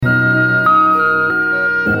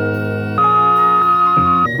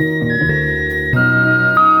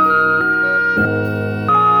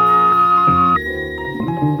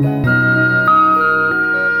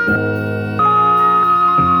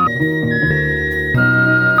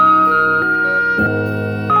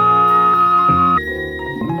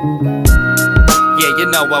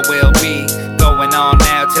know I will be going on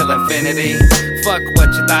now till infinity. Fuck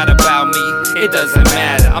what you thought about me, it doesn't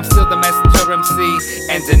matter. I'm still the messenger MC,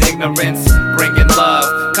 and in ignorance, bringing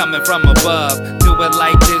love, coming from above. Do it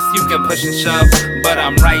like this, you can push and shove, but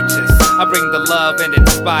I'm righteous. I bring the love and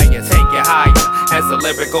inspire, take it higher as a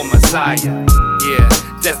lyrical messiah. Yeah,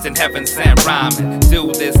 destined heaven sent rhyming.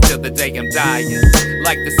 Do this till the day I'm dying.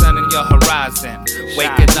 Like the sun in your horizon,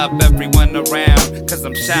 waking up everyone around, cause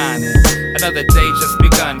I'm shining. Another day just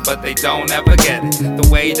begun, but they don't ever get it. The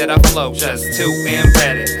way that I flow, just too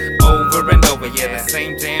embedded. Over and over, yeah, the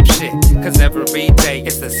same damn shit. Cause every day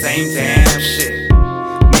it's the same damn shit.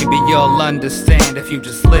 Maybe you'll understand if you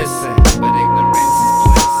just listen, but ignorance is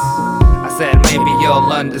bliss. I said maybe you'll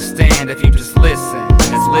understand if you just listen.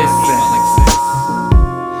 Just listen.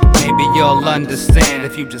 Maybe you'll understand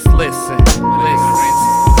if you just listen. Listen.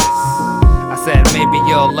 I said maybe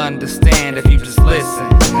you'll understand if you just listen.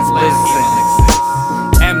 Listen.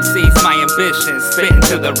 MC's my ambition, spitting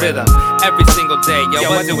to the rhythm every single day.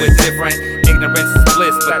 Yo, I do it different. Ignorance is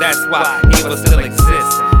bliss, but that's why evil still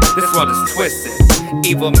exists. This world is twisted.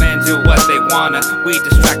 Evil men do what they wanna. We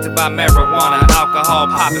distracted by marijuana, alcohol,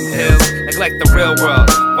 popping pills. Neglect the real world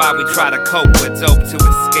while we try to cope with dope to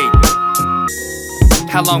escape it.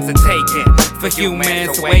 How long's it taking for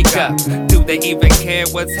humans to wake up? Do they even care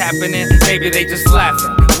what's happening? Maybe they just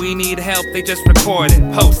laughing. We need help, they just record it,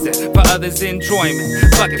 post it for others'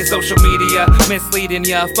 enjoyment. Fuck your social media, misleading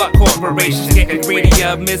ya. Fuck corporations, getting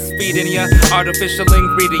greedier, misfeeding ya. Artificial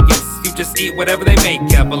ingredients, you just eat whatever they make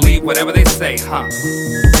ya. Believe whatever they say, huh?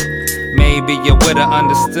 Maybe you would've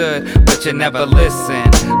understood, but you never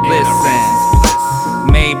listened. Listen.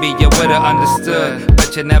 Maybe you would've understood,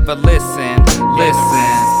 but you never listened.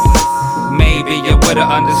 Listen. Maybe you would've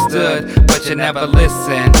understood, but you never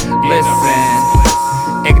listened. Listen.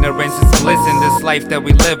 Ignorance is bliss in this life that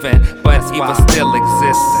we live in, but evil still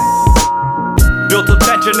existing. Built up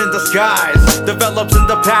tension in the skies, develops in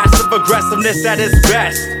the passive aggressiveness at its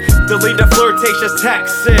best. Deleted flirtatious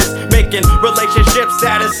texts, making relationship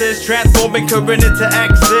statuses, transforming current into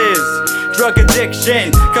X's. Drug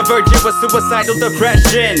addiction, converging with suicidal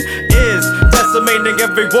depression, is decimating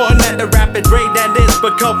everyone at a rapid rate and is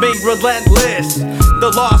becoming relentless. The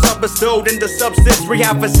laws are bestowed in the substance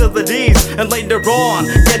rehab facilities, and later on,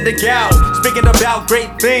 getting out, speaking about great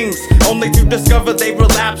things, only to discover they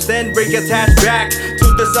relapsed and reattach back to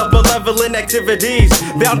the self-malevolent activities.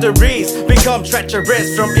 Boundaries become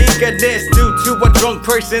treacherous from eagerness due to a drunk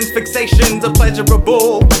person's fixations of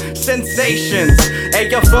pleasurable sensations.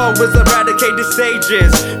 AFO is eradicated stages,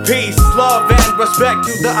 peace, love, and respect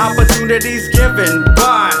to the opportunities given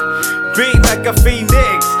by being like a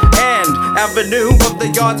phoenix and avenue of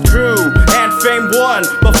the yard's crew and fame won.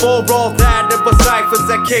 Before all that, it was ciphers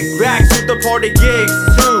that kicked back to the party gigs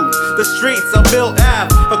to the streets of Mill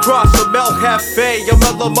Ave, across the Mel Cafe, a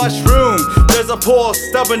mellow mushroom. There's a poor,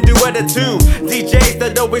 stubborn duet or two. DJs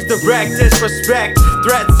that always direct disrespect,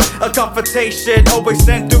 threats, a confrontation, always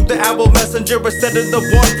sent through the owl messenger instead of the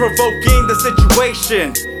one provoking the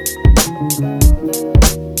situation.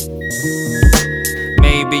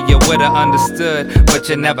 Maybe you would've understood, but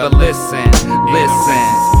you never listened. Listen.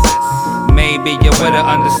 Maybe you would've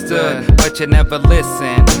understood, but you never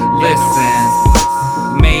listened. Listen.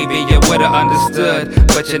 Maybe you would've understood,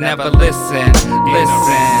 but you never listened.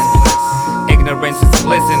 Listen. Ignorance is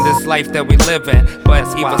bliss in this life that we live in, but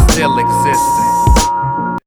evil still existing.